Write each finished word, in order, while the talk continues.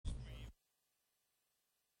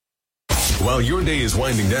While your day is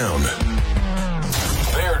winding down,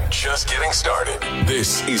 they're just getting started.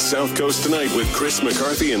 This is South Coast Tonight with Chris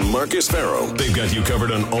McCarthy and Marcus Farrow. They've got you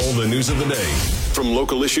covered on all the news of the day, from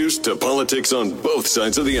local issues to politics on both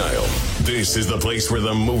sides of the aisle. This is the place where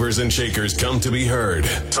the movers and shakers come to be heard,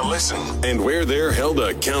 to listen, and where they're held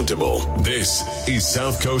accountable. This is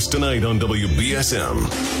South Coast Tonight on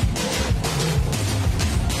WBSM.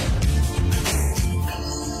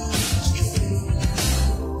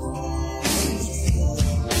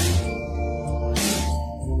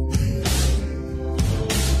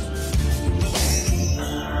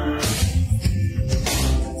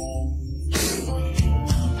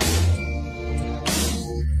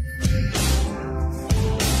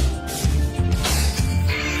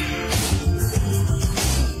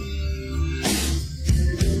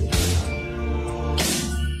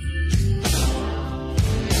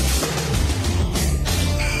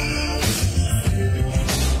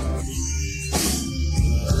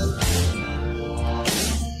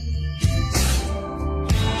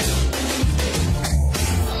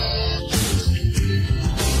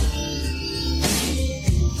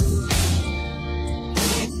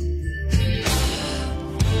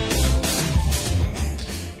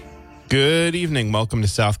 Good evening. Welcome to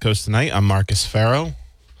South Coast Tonight. I'm Marcus Farrow.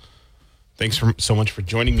 Thanks so much for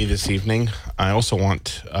joining me this evening. I also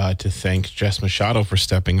want to thank Jess Machado for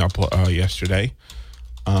stepping up yesterday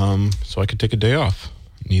so I could take a day off.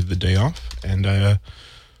 Needed the day off, and I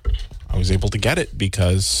was able to get it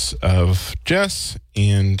because of Jess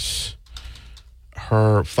and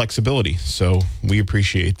her flexibility. So we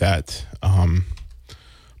appreciate that,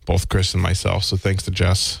 both Chris and myself. So thanks to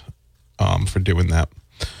Jess for doing that.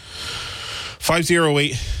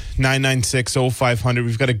 508-996-0500.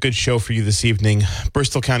 We've got a good show for you this evening.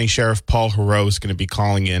 Bristol County Sheriff Paul Heroux is going to be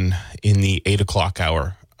calling in the 8 o'clock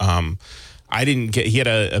hour. He had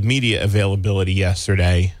a media availability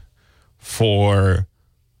yesterday for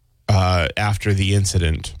after the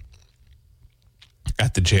incident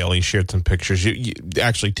at the jail. He shared some pictures.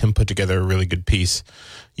 Actually, Tim put together a really good piece.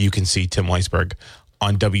 You can see Tim Weisberg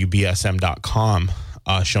on WBSM.com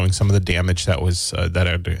showing some of the damage that was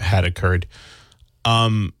that had occurred.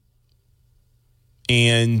 And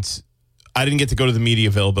I didn't get to go to the media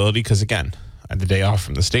availability because, again, I had the day off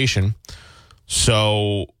from the station.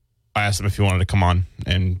 So I asked him if he wanted to come on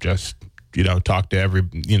and just, talk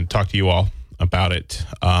to you all about it,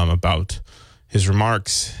 about his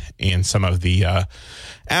remarks and some of the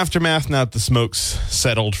aftermath. Now that the smoke's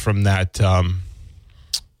settled from that,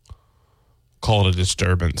 call it a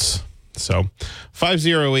disturbance. So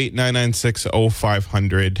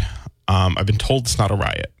 508-996-0500. I've been told it's not a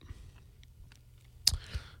riot.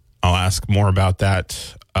 I'll ask more about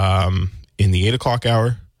that in the 8 o'clock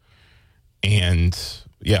hour. And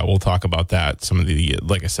yeah, we'll talk about that. Some of the,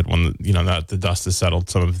 like I said, when the dust is settled,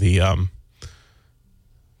 some of the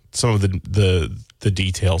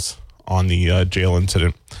details on the jail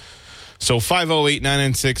incident. So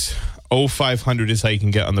 508-996-0500 is how you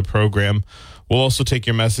can get on the program. We'll also take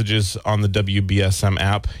your messages on the WBSM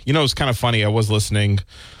app. It's kind of funny. I was listening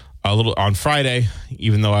a little on Friday,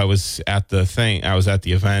 even though I was at the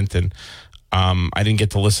event, and I didn't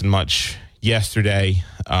get to listen much yesterday.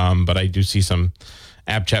 But I do see some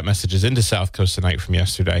app chat messages into South Coast Tonight from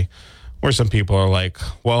yesterday, where some people are like,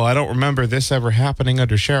 "Well, I don't remember this ever happening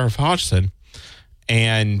under Sheriff Hodgson,"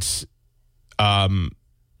 and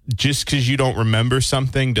just because you don't remember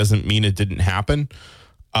something doesn't mean it didn't happen.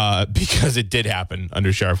 Because it did happen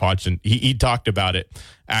under Sheriff Hodgson. He talked about it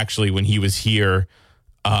actually when he was here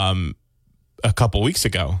a couple weeks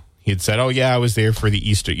ago. He had said, "Oh yeah, I was there for the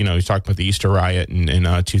Easter." He was talking about the Easter riot in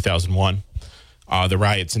 2001, the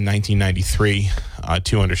riots in 1993,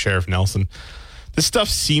 two under Sheriff Nelson. This stuff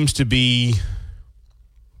seems to be,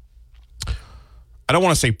 I don't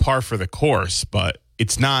want to say par for the course, but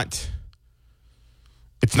it's not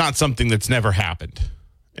something that's never happened,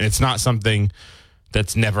 and it's not something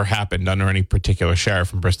that's never happened under any particular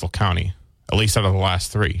sheriff in Bristol County, at least out of the last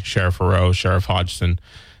three: Sheriff Heroux, Sheriff Hodgson,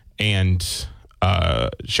 and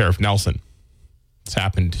Sheriff Nelson. It's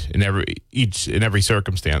happened in every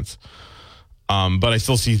circumstance. But I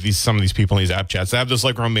still see some of these people in these app chats. They have this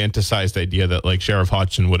romanticized idea that Sheriff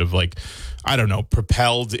Hodgson would have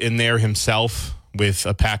propelled in there himself with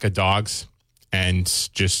a pack of dogs and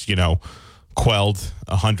just quelled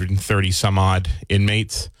 130 some odd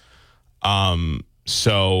inmates.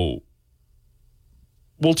 So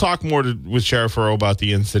we'll talk more with Sheriff Heroux about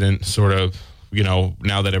the incident, sort of,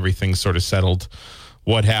 now that everything's sort of settled,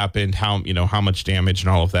 what happened, how much damage and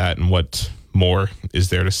all of that, and what more is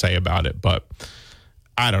there to say about it. But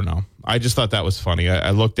I don't know. I just thought that was funny.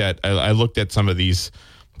 I looked at some of these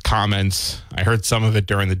comments. I heard some of it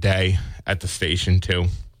during the day at the station too.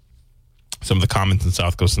 Some of the comments in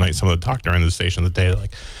South Coast Tonight, some of the talk during the station of the day,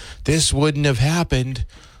 like, this wouldn't have happened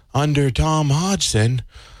under Tom Hodgson.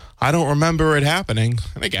 I don't remember it happening.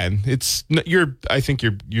 And again, I think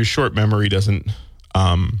your short memory isn't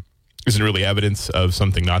really evidence of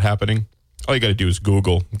something not happening. All you got to do is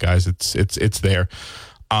Google, guys. It's there.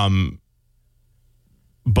 But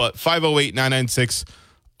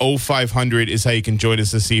 508-996-0500 is how you can join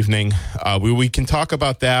us this evening. We can talk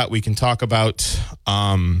about that. We can talk about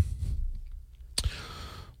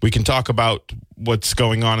what's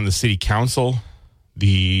going on in the city council.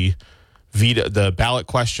 The ballot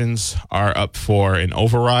questions are up for an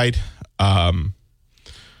override.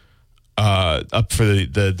 Up for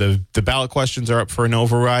the ballot questions are up for an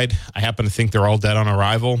override. I happen to think they're all dead on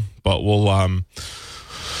arrival, but we'll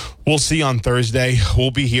see on Thursday.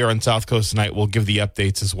 We'll be here on South Coast Tonight. We'll give the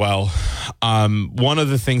updates as well. One of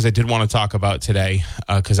the things I did want to talk about today,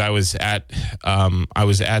 because I was at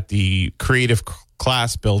the Creative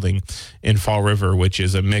Class building in Fall River, which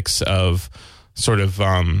is a mix of sort of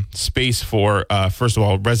space for, first of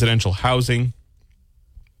all, residential housing,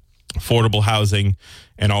 affordable housing,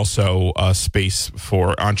 and also space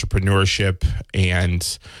for entrepreneurship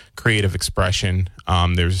and creative expression.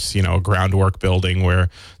 There's, a groundwork building where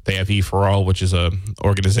they have E4All, which is a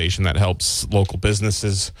organization that helps local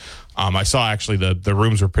businesses. I saw actually the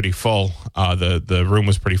rooms were pretty full. The room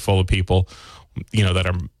was pretty full of people, that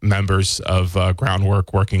are members of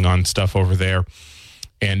groundwork working on stuff over there.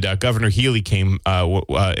 And Governor Healy came,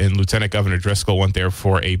 and Lieutenant Governor Driscoll went there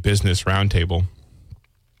for a business roundtable.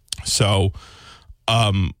 So,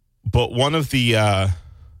 but one of the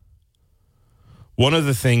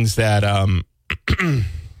things that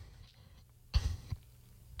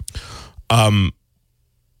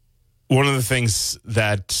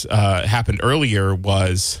happened earlier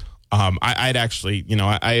was I'd actually,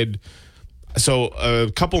 so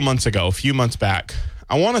a couple months ago, a few months back,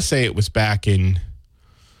 I want to say it was back in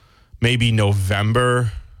maybe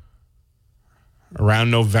November,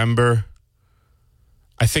 around November.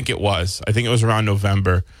 I think it was around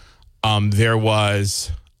November. There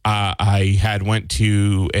was, I had went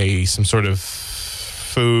to some sort of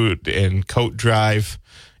food and coat drive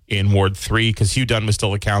in Ward 3 because Hugh Dunn was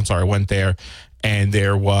still the counselor. I went there, and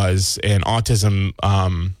there was an autism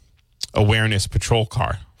awareness patrol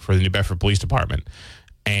car for the New Bedford Police Department.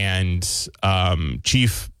 And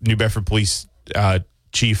New Bedford Police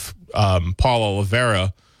Chief Paul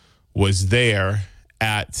Oliveira was there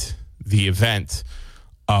at the event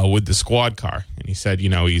with the squad car. And he said,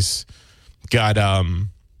 he's got,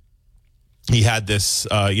 he had this,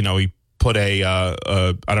 he put I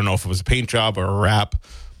don't know if it was a paint job or a wrap,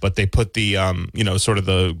 but they put the, sort of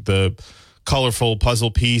the colorful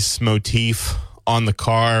puzzle piece motif on the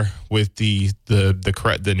car with the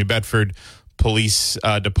New Bedford Police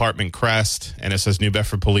Department crest, and it says New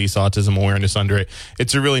Bedford Police Autism Awareness under it.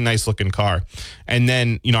 It's a really nice looking car. And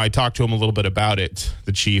then, I talked to him a little bit about it,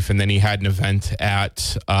 the chief, and then he had an event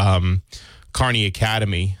at Kearney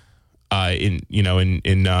Academy in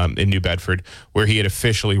New Bedford where he had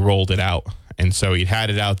officially rolled it out. And so he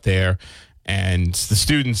had it out there, and the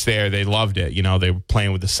students there, they loved it. They were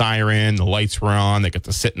playing with the siren, the lights were on, they got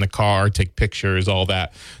to sit in the car, take pictures, all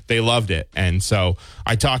that. They loved it. And so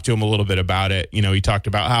I talked to him a little bit about it. He talked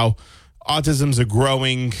about how autism's a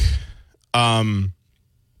growing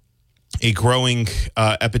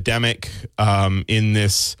epidemic in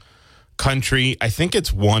this country. I think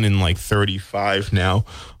it's 1 in like 35 now.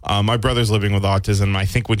 My brother's living with autism. I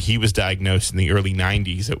think when he was diagnosed in the early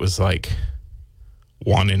 90s, it was like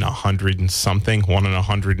 1 in 100 and something, 1 in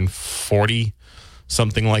 140,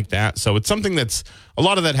 something like that. So it's something that's, a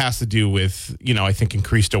lot of that has to do with, I think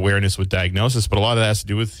increased awareness with diagnosis, but a lot of that has to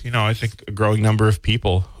do with, I think a growing number of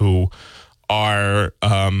people who are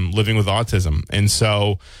living with autism. And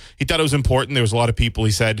so he thought it was important. There was a lot of people, he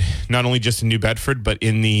said, not only just in New Bedford, but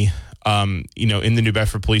in the, in the New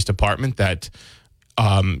Bedford Police Department that,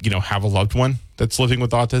 have a loved one that's living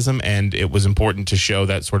with autism. And it was important to show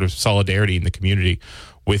that sort of solidarity in the community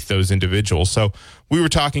with those individuals. So we were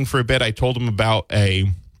talking for a bit. I told him about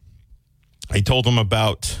and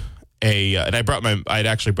I'd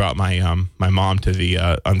actually brought my mom to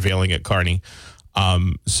the unveiling at Kearney.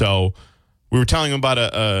 So we were telling him about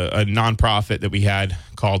a nonprofit that we had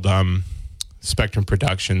called Spectrum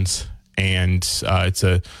Productions. And it's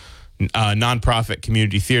a nonprofit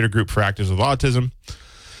community theater group for actors with autism.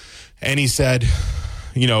 And he said,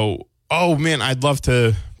 oh man, I'd love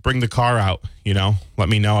to bring the car out, let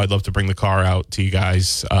me know. I'd love to bring the car out to you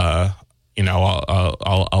guys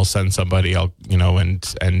I'll send somebody, and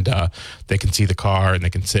they can see the car and they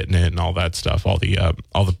can sit in it and all that stuff, all the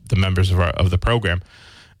members of the program.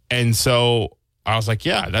 And so I was like,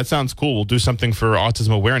 yeah, that sounds cool. We'll do something for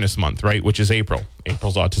Autism Awareness Month, right? Which is April.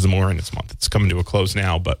 April's Autism Awareness Month. It's coming to a close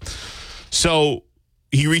now. But so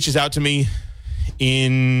he reaches out to me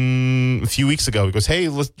a few weeks ago. He goes, hey,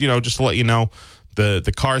 just to let you know,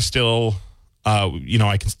 the car's still,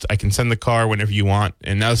 I can send the car whenever you want.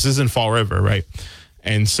 And now this is in Fall River, right?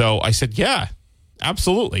 And so I said, yeah,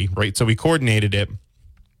 absolutely. Right. So we coordinated it.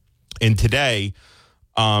 And today,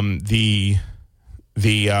 the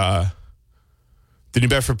New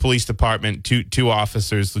Bedford Police Department, two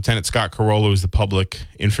officers, Lieutenant Scott Carolla, who's the public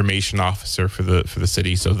information officer for the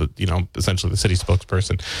city, so essentially the city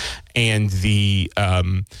spokesperson, and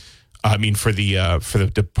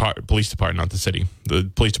police department, not the city, the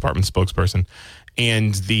police department spokesperson,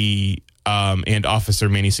 and and Officer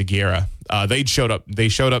Manny Segura. They showed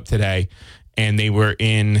up today, and they were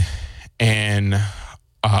in they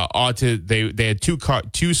had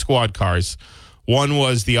two squad cars. One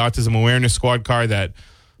was the Autism Awareness Squad car that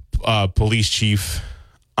Police Chief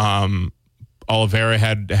Oliveira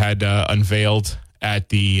had unveiled at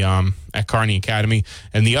Kearney Academy,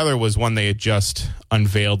 and the other was one they had just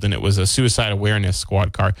unveiled, and it was a Suicide Awareness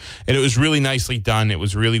Squad car, and it was really nicely done. It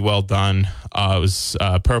was really well done. It was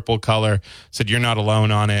purple color. Said you're not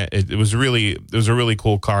alone on it. It was a really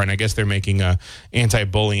cool car, and I guess they're making a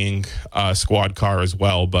anti-bullying squad car as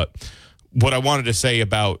well. But what I wanted to say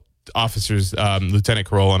about officers, Lieutenant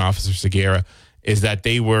Carolla and Officer Segura, is that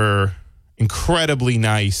they were incredibly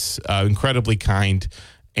nice, incredibly kind,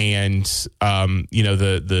 and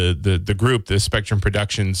the group, the Spectrum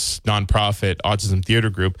Productions nonprofit autism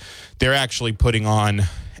theater group, they're actually putting on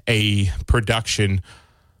a production.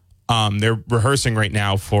 They're rehearsing right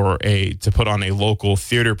now to put on a local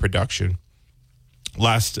theater production.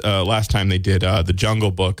 Last time they did The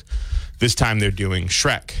Jungle Book. This time they're doing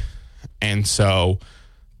Shrek, and so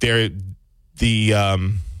the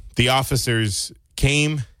officers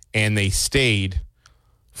came and they stayed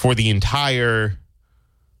for the entire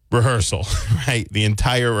rehearsal, right? The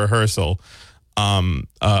entire rehearsal of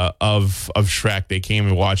Shrek. They came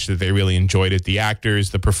and watched it. They really enjoyed it. The actors,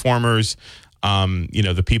 the performers,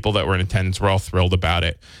 the people that were in attendance were all thrilled about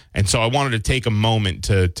it. And so I wanted to take a moment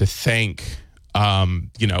to thank,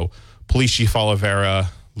 Police Chief Oliveira,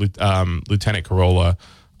 Lieutenant Carolla,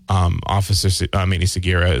 Officer Manny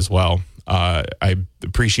Segura as well. I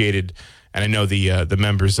appreciated, and I know the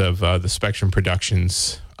members of the Spectrum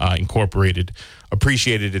Productions Incorporated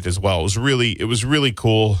appreciated it as well. It was really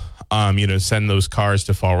cool, to send those cars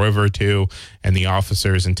to Fall River too, and the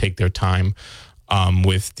officers, and take their time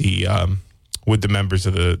with the members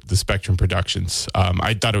of the Spectrum Productions.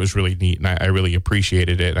 I thought it was really neat, and I really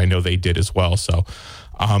appreciated it. I know they did as well. So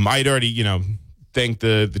I'd already thanked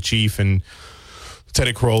the chief and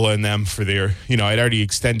Lieutenant Carolla and them for their, I'd already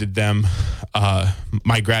extended them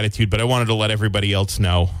my gratitude, but I wanted to let everybody else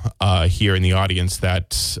know here in the audience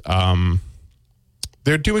that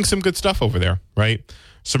they're doing some good stuff over there, right?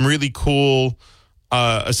 Some really cool,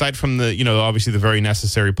 aside from the, obviously the very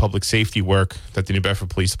necessary public safety work that the New Bedford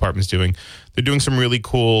Police Department is doing, they're doing some really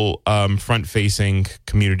cool front-facing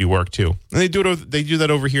community work too. And they do that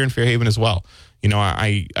over here in Fairhaven as well.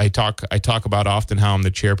 I talk about often how I'm the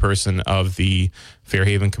chairperson of the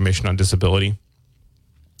Fairhaven Commission on Disability.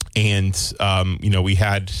 And, we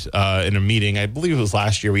had in a meeting, I believe it was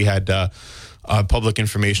last year, we had Public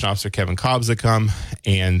Information Officer Kevin Cobbs to come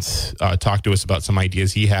and talk to us about some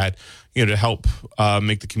ideas he had, to help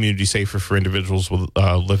make the community safer for individuals with,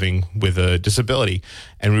 living with a disability.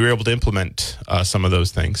 And we were able to implement some of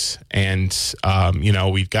those things. And,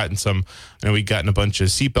 we've gotten a bunch of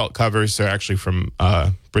seatbelt covers. They're actually from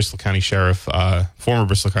Bristol County Sheriff, former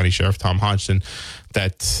Bristol County Sheriff Tom Hodgson,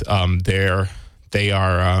 that they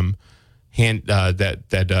are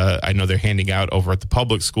I know they're handing out over at the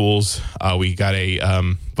public schools. We got a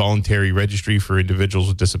voluntary registry for individuals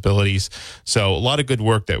with disabilities. So a lot of good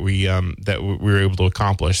work that we were able to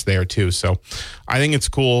accomplish there too. So I think it's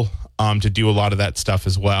cool to do a lot of that stuff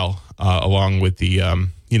as well, along with the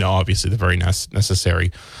obviously the very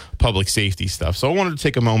necessary public safety stuff. So I wanted to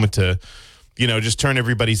take a moment to just turn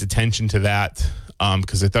everybody's attention to that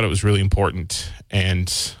because I thought it was really important,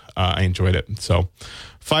 and I enjoyed it. So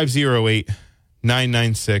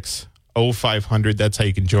 508-996-0500. That's how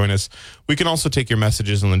you can join us. We can also take your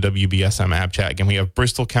messages on the WBSM app chat. Again, we have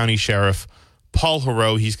Bristol County Sheriff Paul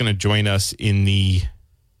Heroux. He's going to join us in the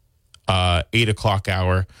 8 o'clock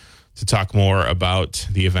hour to talk more about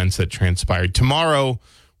the events that transpired. Tomorrow,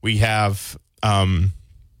 we have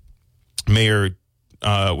Mayor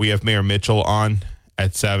we have Mayor Mitchell on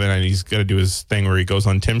at 7, and he's going to do his thing where he goes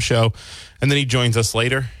on Tim's show, and then he joins us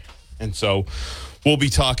later. And so we'll be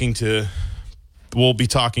talking to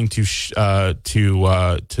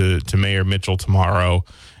Mayor Mitchell tomorrow,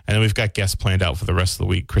 and then we've got guests planned out for the rest of the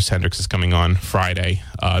week. Chris Hendricks is coming on Friday.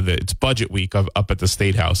 It's budget week up at the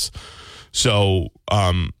State House. So,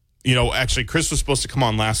 actually, Chris was supposed to come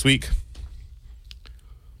on last week,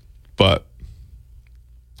 but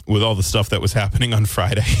with all the stuff that was happening on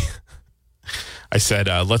Friday, I said,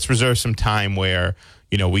 let's reserve some time where,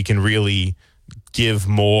 we can really give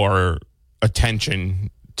more attention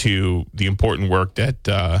to the important work that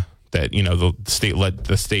the state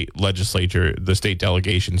legislature, the state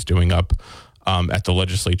delegation's doing up at the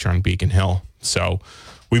legislature on Beacon Hill. So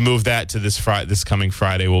we moved that to this coming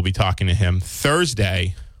Friday. We'll be talking to him.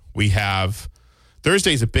 Thursday's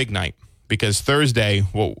a big night because Thursday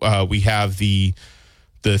we have the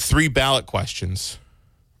 3 ballot questions,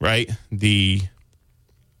 right? The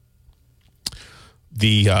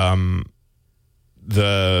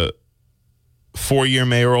 4-year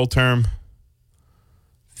mayoral term,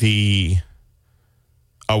 switching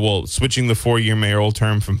the 4-year mayoral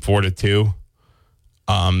term from 4 to 2,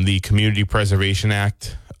 the Community Preservation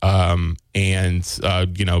Act, and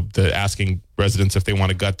the asking residents if they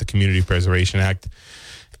want to gut the Community Preservation Act,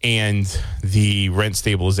 and the rent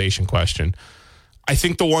stabilization question. I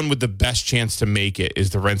think the one with the best chance to make it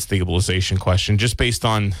is the rent stabilization question, just based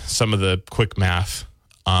on some of the quick math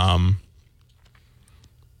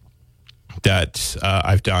that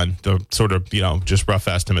I've done, the sort of, just rough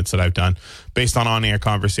estimates that I've done based on on-air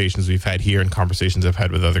conversations we've had here and conversations I've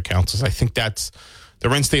had with other councils. I think that's the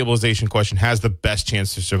rent stabilization question has the best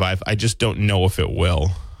chance to survive. I just don't know if it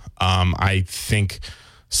will. I think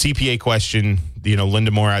CPA question,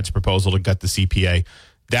 Linda Morad's proposal to gut the CPA,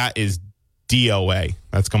 that is DOA.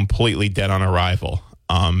 That's completely dead on arrival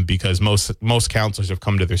because most councilors have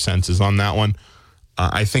come to their senses on that one.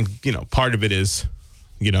 I think, part of it is,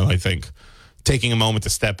 I think taking a moment to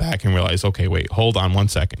step back and realize, okay, wait, hold on 1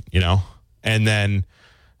 second, and then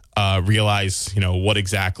realize, what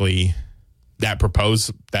exactly that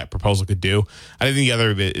proposal could do. I think the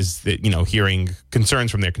other bit is that, hearing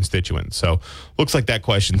concerns from their constituents. So looks like that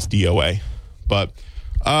question's DOA. But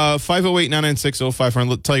 508-996-0500,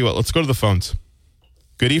 let's tell you what, let's go to the phones.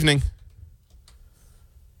 Good evening.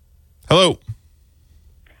 Hello.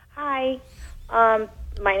 Hi.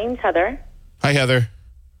 My name's Heather. Hi, Heather.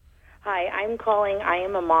 Hi, I'm calling. I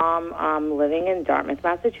am a mom living in Dartmouth,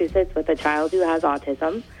 Massachusetts, with a child who has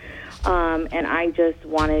autism. And I just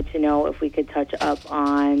wanted to know if we could touch up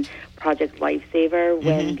on Project Lifesaver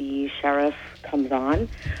when the sheriff comes on.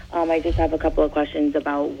 I just have a couple of questions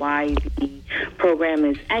about why the program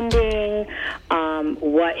is ending,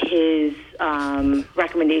 what his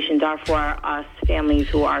recommendations are for us families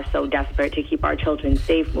who are so desperate to keep our children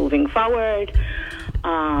safe moving forward.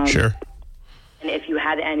 Sure. And if you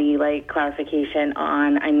had any, clarification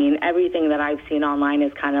on, everything that I've seen online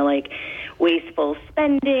is kind of wasteful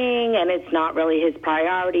spending, and it's not really his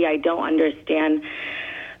priority. I don't understand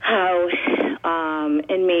how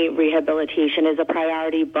inmate rehabilitation is a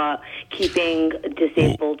priority, but keeping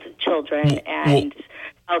disabled children and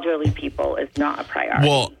elderly people is not a priority.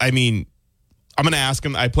 Well, I'm going to ask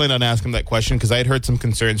him. I plan on asking him that question because I had heard some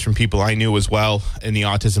concerns from people I knew as well in the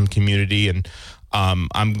autism community, and I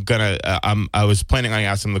was planning on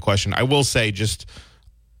asking him the question. I will say,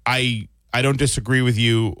 I don't disagree with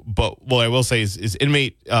you, but what I will say is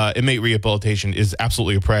inmate rehabilitation is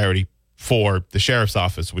absolutely a priority for the sheriff's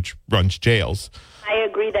office, which runs jails. I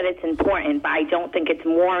agree that it's important, but I don't think it's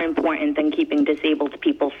more important than keeping disabled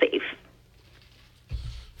people safe.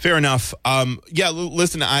 Fair enough.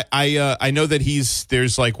 Listen, I know that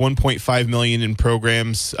there's $1.5 million in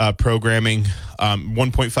programming.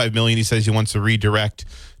 $1.5 million he says he wants to redirect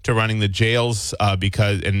to running the jails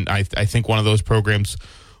because I think one of those programs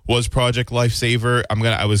was Project Lifesaver.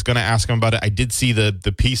 I was gonna ask him about it. I did see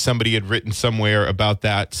the piece somebody had written somewhere about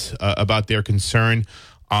that about their concern.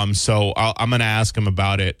 So I'm gonna ask him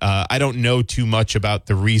about it. I don't know too much about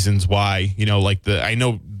the reasons why. I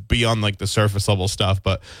know beyond the surface level stuff,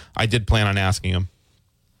 but I did plan on asking him.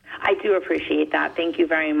 I do appreciate that. Thank you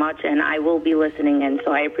very much, and I will be listening in.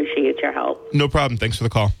 So I appreciate your help. No problem. Thanks for the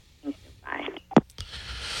call. Bye.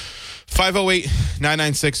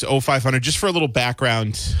 508-996-0500. Just for a little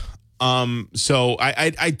background. So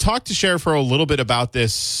I talked to Sheriff Earl a little bit about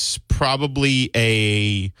this probably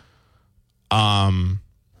a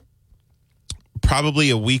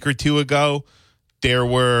week or two ago.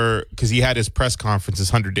 Because he had his press conference,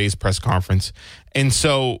 his 100 days press conference. And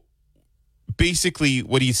so basically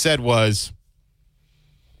what he said was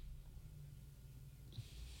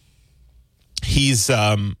he's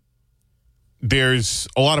there's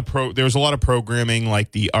a lot of programming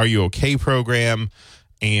like the Are You Okay program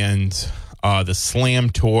and the Slam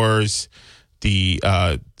tours, the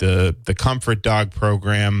Comfort Dog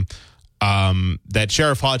program that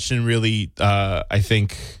Sheriff Hodgson really I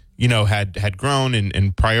think had grown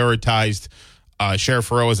and prioritized.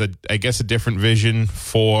 Sheriff Rowe has I guess a different vision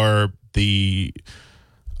for the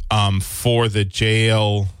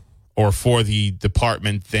jail or for the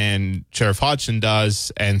department than Sheriff Hodgson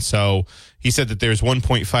does, and so he said that there's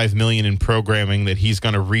 $1.5 million in programming that he's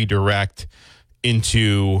going to redirect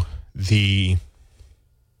into there's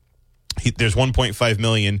 $1.5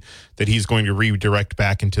 million that he's going to redirect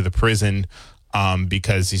back into the prison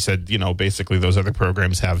because he said, basically those other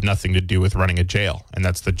programs have nothing to do with running a jail, and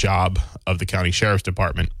that's the job of the county sheriff's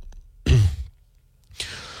department.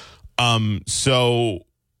 So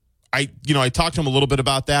I talked to him a little bit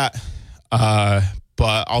about that,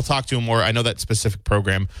 but I'll talk to him more. I know that specific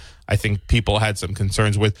program I think people had some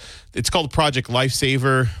concerns with. It's called Project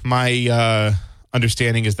Lifesaver. My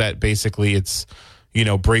understanding is that basically it's,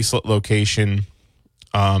 bracelet location.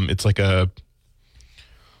 It's like a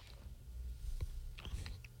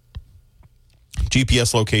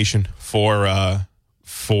GPS location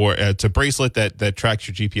it's a bracelet that tracks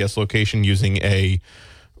your GPS location using a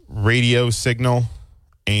radio signal,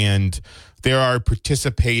 and there are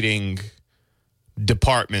participating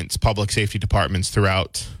departments, public safety departments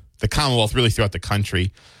throughout the Commonwealth, really throughout the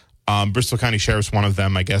country. Bristol County Sheriff's one of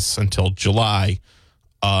them, I guess, until July.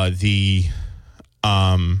 The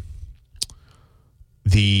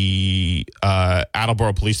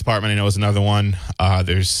Attleboro Police Department, I know, is another one.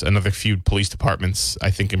 There's another few police departments,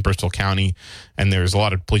 I think, in Bristol County, and there's a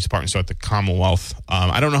lot of police departments throughout the Commonwealth.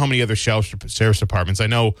 I don't know how many other sheriff's departments. I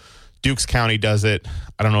know Dukes County does it.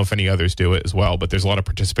 I don't know if any others do it as well, but there's a lot of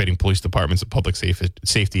participating police departments and public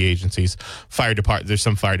safety agencies. There's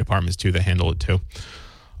some fire departments, too, that handle it, too.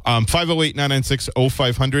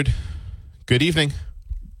 508-996-0500. Good evening.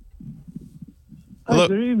 Hello.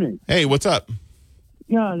 Good evening. Hey, what's up?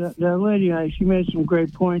 Yeah, that lady, she made some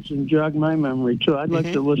great points and jogged my memory, too. I'd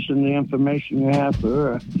like to listen to the information you have for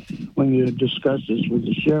her when you discuss this with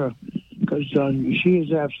the sheriff, because she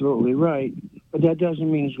is absolutely right, but that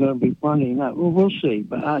doesn't mean it's going to be funny. We'll see,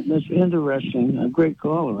 but that's interesting. A great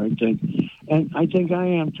caller, I think. And I think I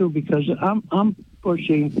am, too, because I'm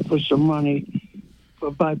pushing for some money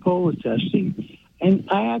for bipolar testing. And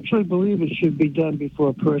I actually believe it should be done before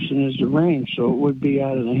a person is arraigned, so it would be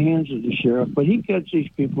out of the hands of the sheriff. But he gets these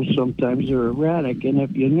people sometimes, they're erratic, and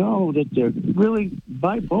if you know that they're really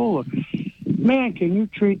bipolar, man, can you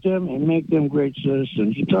treat them and make them great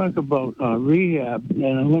citizens? You talk about rehab and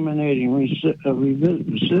eliminating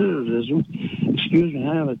recidivism. Excuse me,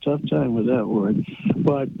 I have a tough time with that word.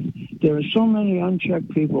 But there are so many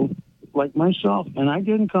unchecked people like myself, and I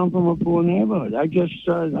didn't come from a poor neighborhood. I just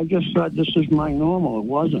thought this is my normal. It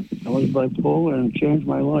wasn't. I was bipolar, and it changed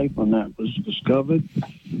my life when that was discovered.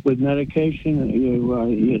 With medication,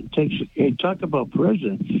 you talk about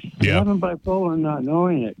prison. Yeah. Having bipolar and not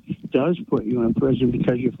knowing it does put you in prison,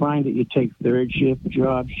 because you find that you take third shift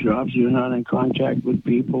jobs, you're not in contact with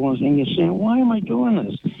people, and you're saying, why am I doing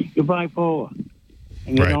this? You're bipolar,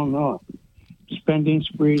 and you don't know it. Spending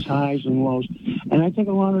sprees, highs and lows. And I think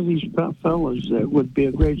a lot of these fellas would be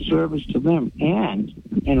a great service to them, and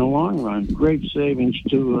in the long run, great savings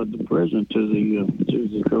to the prison, to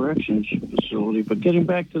the corrections facility. But getting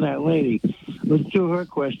back to that lady, let's do her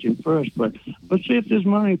question first. But let's see if there's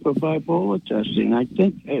money for bipolar testing. I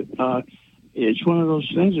think it's one of those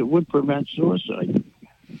things that would prevent suicide.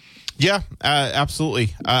 Yeah,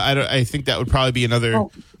 absolutely. I think that would probably be another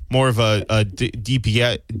more of a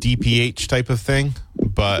DPH type of thing,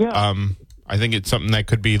 but I think it's something that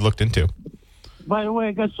could be looked into. By the way,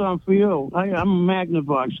 I got something for you. I'm a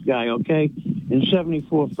Magnavox guy, okay? In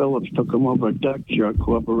 74, Phillips took him over. Dutch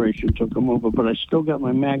Corporation took him over, but I still got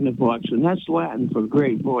my Magnavox, and that's Latin for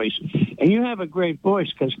great voice. And you have a great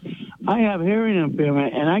voice, because I have hearing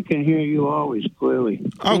impairment, and I can hear you always clearly.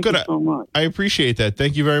 Thank you so much. I appreciate that.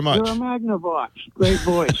 Thank you very much. You're a Magnavox. Great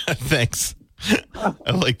voice. Thanks.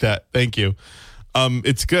 I like that. Thank you.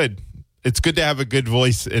 It's good. It's good to have a good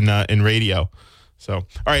voice in radio. So, all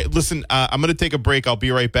right, listen, I'm going to take a break. I'll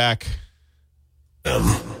be right back.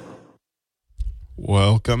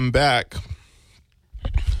 Welcome back.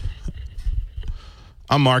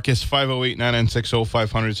 I'm Marcus,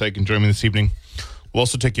 508-996-0500, so you can join me this evening. We'll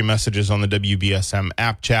also take your messages on the WBSM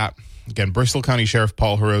app chat. Again, Bristol County Sheriff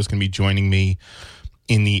Paul Hero is going to be joining me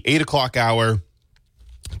in the 8 o'clock hour.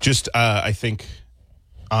 Just, I think,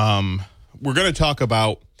 we're going to talk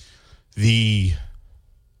about the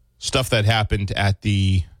stuff that happened at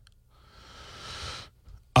the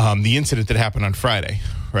the incident that happened on Friday,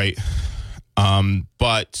 right?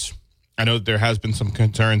 But I know there has been some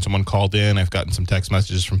concern. Someone called in. I've gotten some text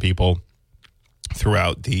messages from people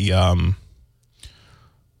throughout the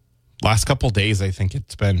last couple days, I think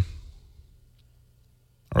it's been,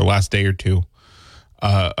 or last day or two,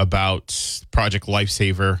 about Project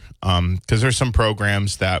Lifesaver, because there's some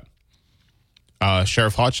programs that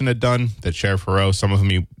Sheriff Hodgson had done that Sheriff Heroux, some of them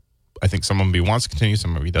he wants to continue, some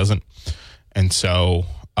of them he doesn't. And so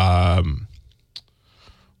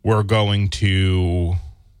we're going to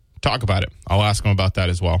talk about it. I'll ask him about that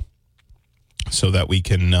as well so that we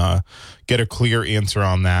can get a clear answer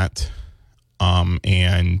on that.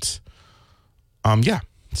 Yeah.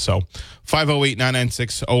 So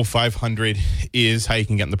 508-996-0500 is how you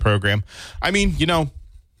can get in the program. I mean,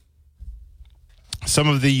 some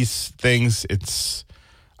of these things,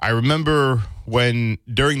 I remember when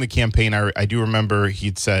during the campaign, I do remember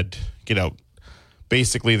he'd said,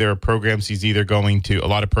 basically there are programs he's either going to, a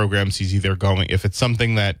lot of programs he's either going, if it's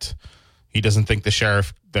something that he doesn't think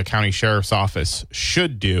the county sheriff's office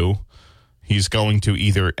should do, he's going to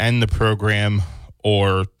either end the program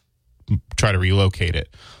or try to relocate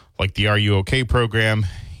it. Like the Are You OK program,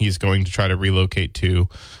 he's going to try to relocate to,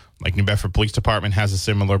 like New Bedford Police Department has a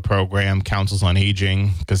similar program, Councils on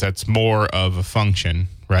Aging, because that's more of a function,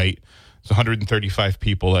 right? It's 135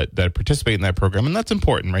 people that participate in that program, and that's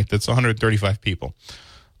important, right? That's 135 people.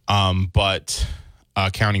 But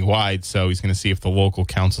countywide, so he's going to see if the local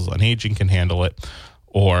Councils on Aging can handle it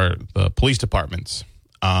or the police departments.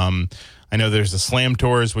 I know there's the slam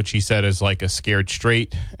tours, which he said is like a scared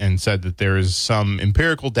straight, and said that there is some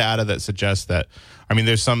empirical data that suggests that,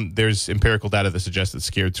 there's empirical data that suggests that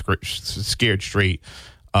scared straight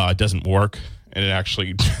doesn't work, and it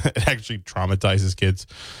actually traumatizes kids.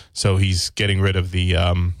 So he's getting rid of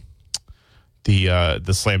the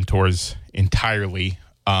slam tours entirely.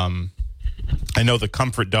 I know the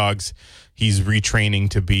comfort dogs, he's retraining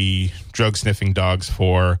to be drug sniffing dogs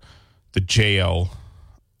for the jail.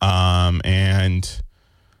 And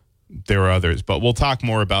there are others, but we'll talk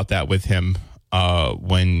more about that with him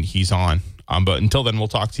when he's on. But until then, we'll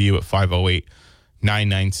talk to you at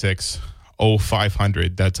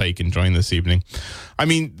 508-996-0500. That's how you can join this evening. I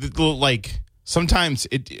mean, sometimes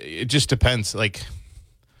it just depends. Like,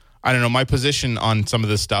 I don't know. My position on some of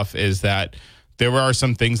this stuff is that there are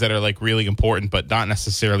some things that are like really important, but not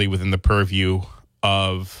necessarily within the purview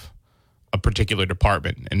of a particular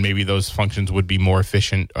department, and maybe those functions would be more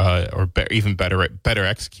efficient or even better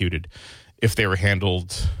executed if they were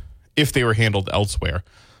handled elsewhere.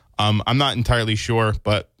 I'm not entirely sure,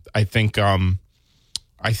 but I think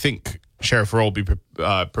Sheriff Heroux will be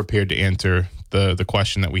prepared to answer the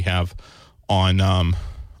question that we have on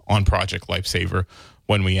Project Lifesaver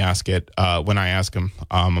when we ask it when I ask him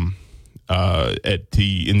in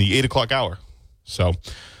the 8 o'clock hour. So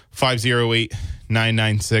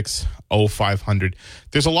 508-996-0500.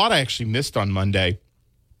 There's a lot I actually missed on Monday.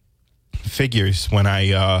 Figures when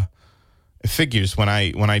I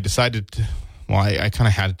decided to, I kind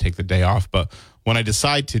of had to take the day off, but when I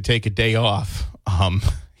decide to take a day off,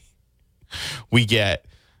 we get,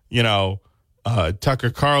 Tucker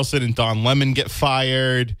Carlson and Don Lemon get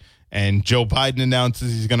fired, and Joe Biden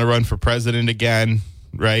announces he's going to run for president again.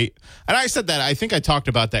 Right. And I said that, I think I talked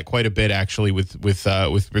about that quite a bit, actually, with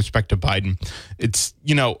respect to Biden. It's,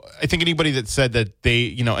 I think anybody that said that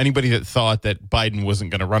anybody that thought that Biden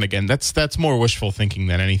wasn't going to run again, that's more wishful thinking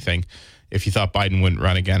than anything. If you thought Biden wouldn't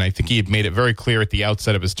run again, I think he had made it very clear at the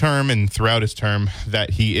outset of his term and throughout his term that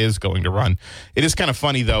he is going to run. It is kind of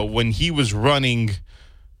funny, though, when he was running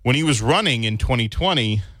in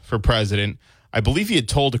 2020 for president, I believe he had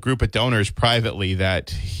told a group of donors privately that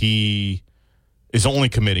he is only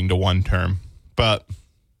committing to one term, but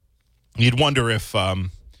you'd wonder if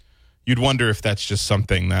that's just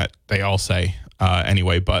something that they all say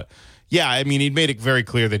anyway. But yeah, I mean, he'd made it very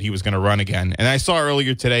clear that he was going to run again. And I saw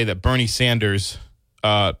earlier today that Bernie Sanders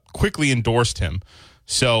quickly endorsed him.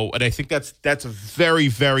 So, and I think that's very,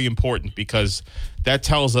 very important, because that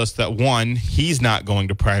tells us that, one, he's not going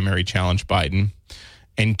to primary challenge Biden,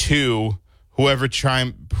 and two, whoever,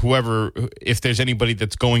 if there's anybody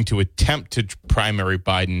that's going to attempt to primary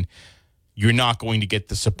Biden, you're not going to get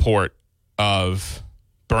the support of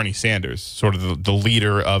Bernie Sanders, sort of the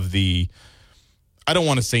leader of the, I don't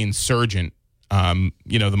want to say insurgent,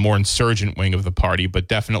 the more insurgent wing of the party, but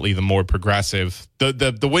definitely the more progressive,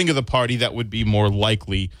 the wing of the party that would be more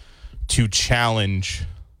likely to challenge,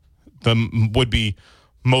 would be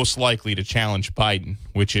most likely to challenge Biden,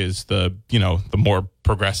 which is the more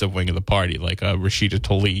progressive wing of the party, like Rashida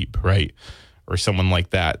Tlaib, right? Or someone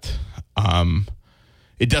like that.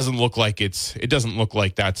 it doesn't look like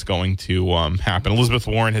that's going to happen. Elizabeth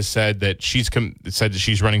Warren has said that she's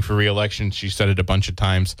running for re-election. She said it a bunch of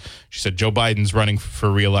times. She said Joe Biden's running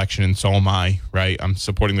for re-election, and so am I. Right? I'm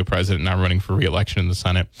supporting the president, and I'm running for re-election in the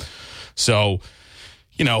Senate. So,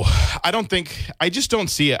 I just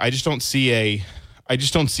don't see it. I just don't see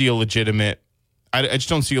a legitimate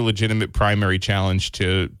primary challenge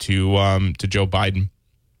to Joe Biden,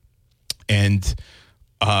 and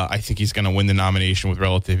I think he's going to win the nomination with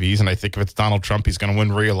relative ease. And I think if it's Donald Trump, he's going to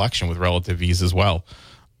win re-election with relative ease as well.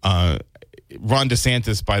 Ron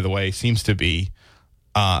DeSantis, by the way, seems to be.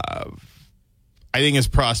 I think his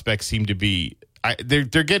prospects seem to be.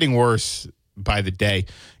 They're getting worse by the day.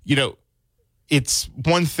 It's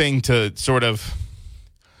one thing to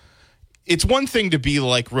It's one thing to be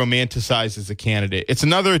like romanticized as a candidate. It's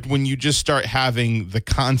another when you just start having the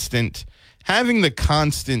constant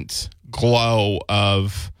glow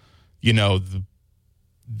of, being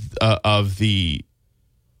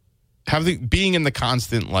in the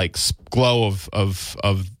constant like glow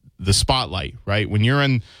of the spotlight, right? When you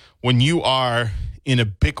are an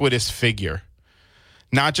ubiquitous figure,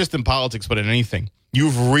 not just in politics but in anything,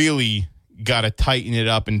 you've really got to tighten it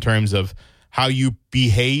up in terms of how you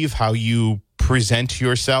behave, how you present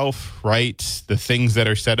yourself, right? The things that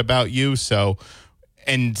are said about you. So,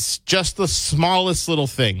 and just the smallest little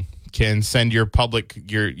thing can send your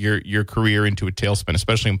career into a tailspin,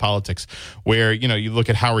 especially in politics, where, you look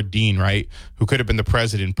at Howard Dean, right? Who could have been the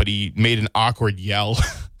president, but he made an awkward yell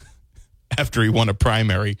after he won a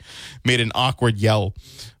primary, You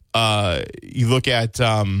look at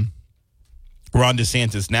Ron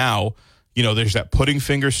DeSantis now, there's that pudding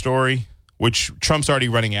finger story, which Trump's already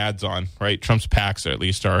running ads on, right? Trump's PACs, at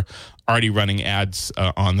least, are already running ads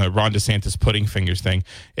on the Ron DeSantis pudding fingers thing.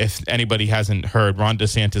 If anybody hasn't heard, Ron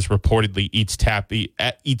DeSantis reportedly eats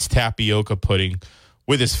tapioca pudding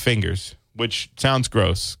with his fingers, which sounds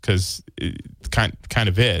gross because it kind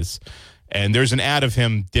of is. And there's an ad of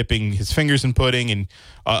him dipping his fingers in pudding, and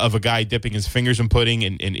of a guy dipping his fingers in pudding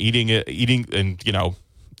and eating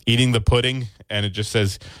the pudding, and it just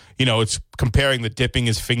says, it's comparing the dipping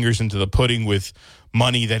his fingers into the pudding with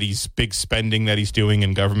money that he's big spending that he's doing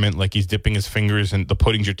in government, like he's dipping his fingers, and the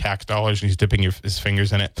pudding's your tax dollars, and he's dipping his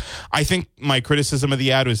fingers in it. I think my criticism of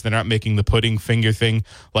the ad was they're not making the pudding finger thing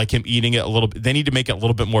like him eating it a little bit. They need to make it a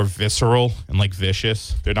little bit more visceral and like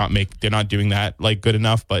vicious. They're not doing that like good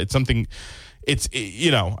enough, but it's something. I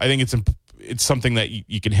think it's something that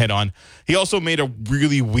you can hit on. He also made a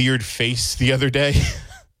really weird face the other day.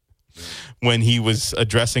 When he was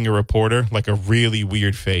addressing a reporter, like a really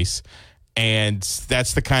weird face. And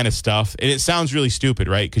that's the kind of stuff. And it sounds really stupid,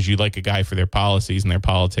 right? Because you like a guy for their policies and their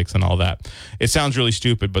politics and all that. It sounds really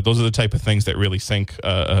stupid, but those are the type of things that really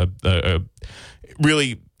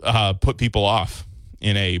put people off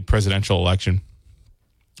in a presidential election.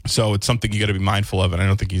 So it's something you got to be mindful of, and I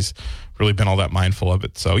don't think he's really been all that mindful of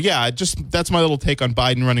it. So yeah, that's my little take on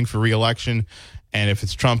Biden running for re-election. And if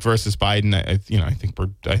it's I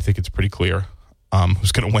think it's pretty clear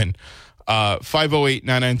who's going to win.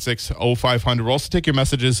 508-996-0500. We'll also take your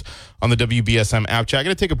messages on the WBSM app chat. I'm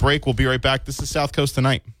going to take a break. We'll be right back. This is South Coast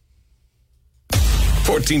Tonight.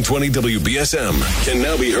 1420 WBSM can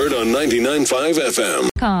now be heard on 99.5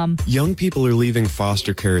 FM. Young people are leaving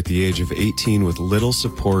foster care at the age of 18 with little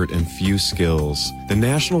support and few skills. The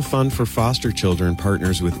National Fund for Foster Children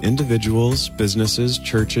partners with individuals, businesses,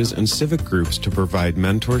 churches, and civic groups to provide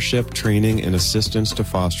mentorship, training, and assistance to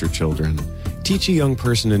foster children. Teach a young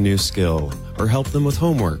person a new skill or help them with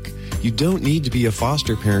homework. You don't need to be a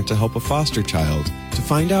foster parent to help a foster child. To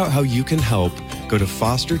find out how you can help, go to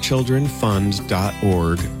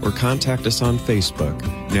fosterchildrenfund.org or contact us on Facebook,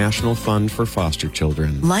 National Fund for Foster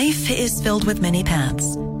Children. Life is filled with many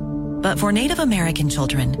paths, but for Native American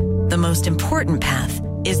children, the most important path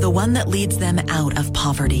is the one that leads them out of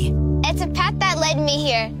poverty. It's a path that led me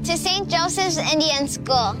here to St. Joseph's Indian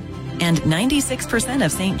School. And 96%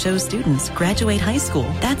 of St. Joe's students graduate high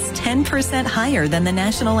school. That's 10% higher than the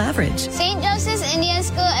national average. St. Joseph's Indian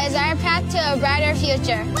School is our path to a brighter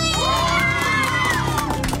future.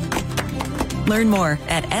 Learn more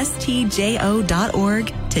at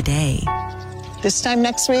stjo.org today. This time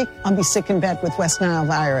next week, I'll be sick in bed with West Nile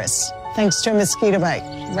virus, thanks to a mosquito bite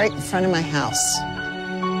right in front of my house.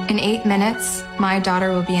 In 8 minutes, my daughter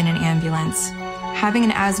will be in an ambulance, having an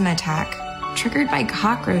asthma attack, triggered by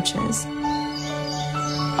cockroaches.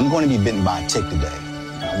 I'm going to be bitten by a tick today.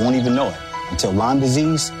 I won't even know it until Lyme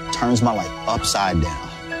disease turns my life upside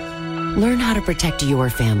down. Learn how to protect your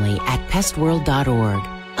family at pestworld.org.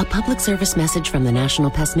 A public service message from the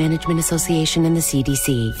National Pest Management Association and the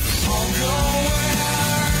CDC.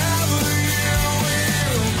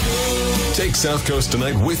 Take South Coast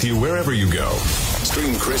Tonight with you wherever you go.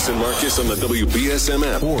 Stream Chris and Marcus on the WBSM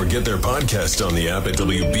app or get their podcast on the app at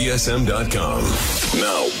WBSM.com.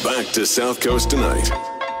 Now, back to South Coast Tonight.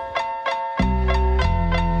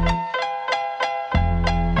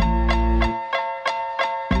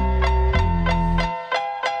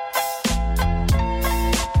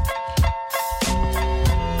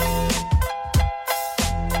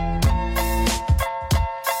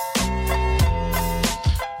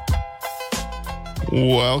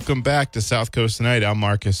 Welcome back to South Coast Tonight. I'm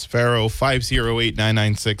Marcus Farrow.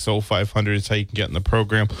 508-996-0500 is how you can get in the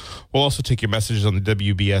program. We'll also take your messages on the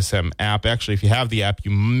WBSM app. Actually, if you have the app, you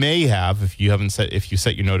may have if you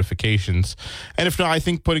set your notifications. And if not, I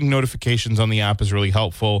think putting notifications on the app is really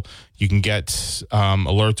helpful. You can get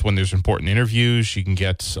alerts when there's important interviews. You can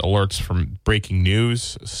get alerts from breaking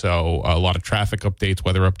news. So a lot of traffic updates,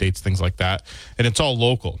 weather updates, things like that. And it's all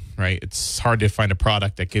local, right? It's hard to find a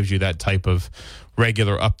product that gives you that type of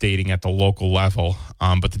regular updating at the local level.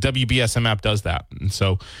 But the WBSM app does that. And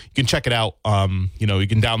so you can check it out. You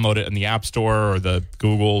can download it in the App Store or the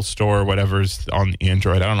Google Store or whatever's on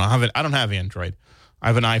Android. I don't have Android. I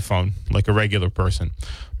have an iPhone, like a regular person.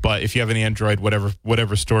 But if you have an Android,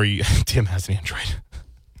 whatever store you... Tim has an Android.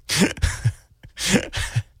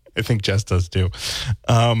 I think Jess does too.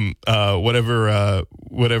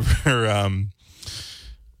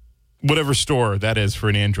 Whatever store that is for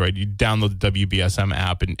an Android, you download the WBSM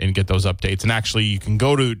app and get those updates. And actually, you can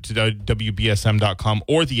go to WBSM.com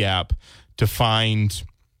or the app to find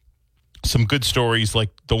some good stories like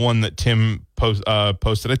the one that Tim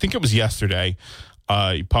posted. I think it was yesterday.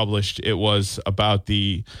 He published. It was about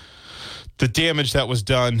the damage that was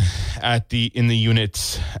done in the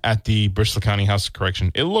units at the Bristol County House of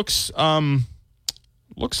Correction. It looks bad.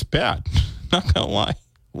 Not gonna lie,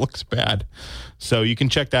 looks bad. So you can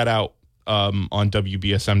check that out on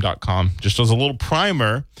WBSM.com. Just as a little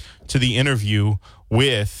primer to the interview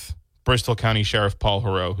with Bristol County Sheriff Paul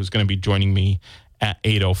Heroux, who's going to be joining me at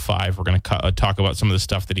 8:05. We're going to talk about some of the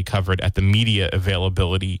stuff that he covered at the media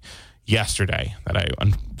availability yesterday that I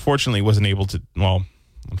unfortunately wasn't able to. Well,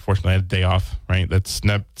 unfortunately, I had a day off, right? It's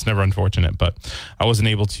never unfortunate, but I wasn't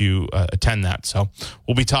able to attend that. So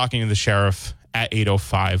we'll be talking to the sheriff at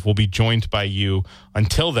 8:05. We'll be joined by you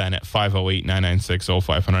until then at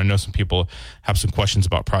 508-996-0500. I know some people have some questions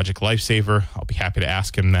about Project Lifesaver. I'll be happy to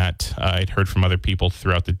ask him that. I'd heard from other people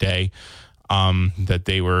throughout the day that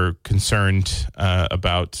they were concerned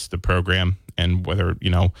about the program and whether,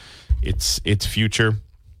 its future.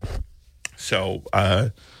 So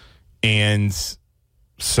I'll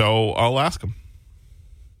ask him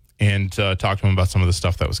and talk to him about some of the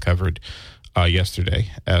stuff that was covered yesterday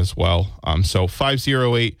as well. So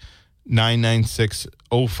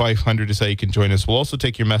 508-996-0500 is how you can join us. We'll also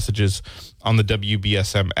take your messages on the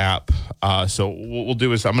WBSM app. So what we'll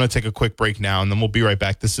do is I'm going to take a quick break now, and then we'll be right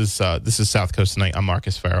back. This is South Coast Tonight. I'm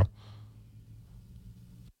Marcus Farrow.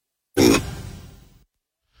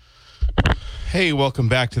 Hey, welcome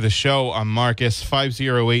back to the show. I'm Marcus.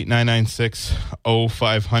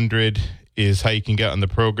 508-996-0500 is how you can get on the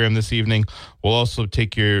program this evening. We'll also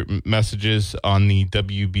take your messages on the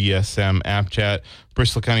WBSM app chat.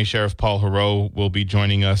 Bristol County Sheriff Paul Heroux will be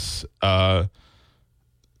joining us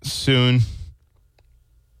soon.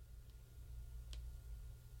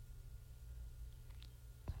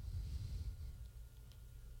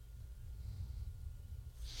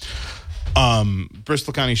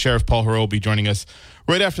 Bristol County Sheriff Paul Heroux will be joining us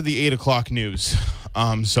right after the 8 o'clock news.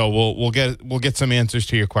 So we'll get some answers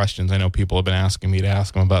to your questions. I know people have been asking me to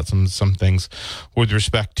ask them about some things with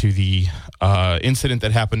respect to the incident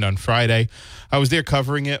that happened on Friday. I was there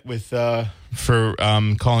covering it for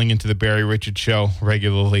calling into the Barry Richards show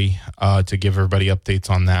regularly to give everybody updates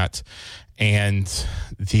on that and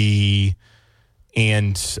some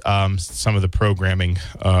of the programming,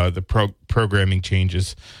 programming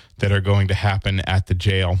changes that are going to happen at the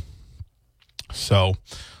jail. So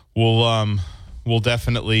we'll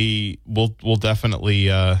definitely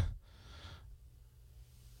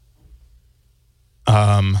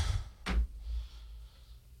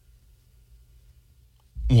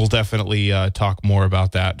talk more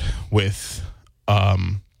about that with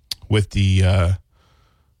the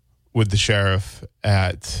sheriff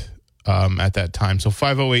at that time. So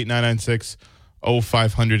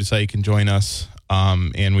 508-996-0500 is how you can join us.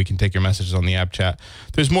 And we can take your messages on the app chat.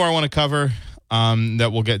 There's more I want to cover that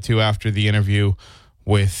we'll get to after the interview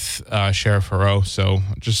with Sheriff Heroux. So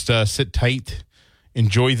just sit tight,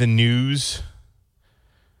 enjoy the news,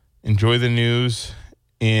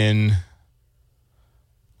 and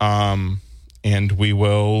we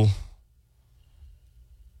will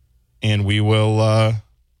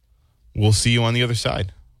we'll see you on the other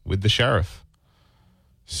side with the sheriff.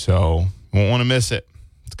 So won't want to miss it.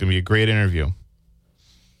 It's going to be a great interview.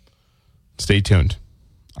 Stay tuned.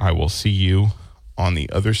 I will see you on the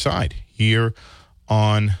other side here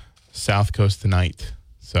on South Coast Tonight.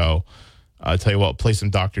 So I'll tell you what, play some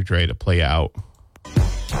Dr. Dre to play out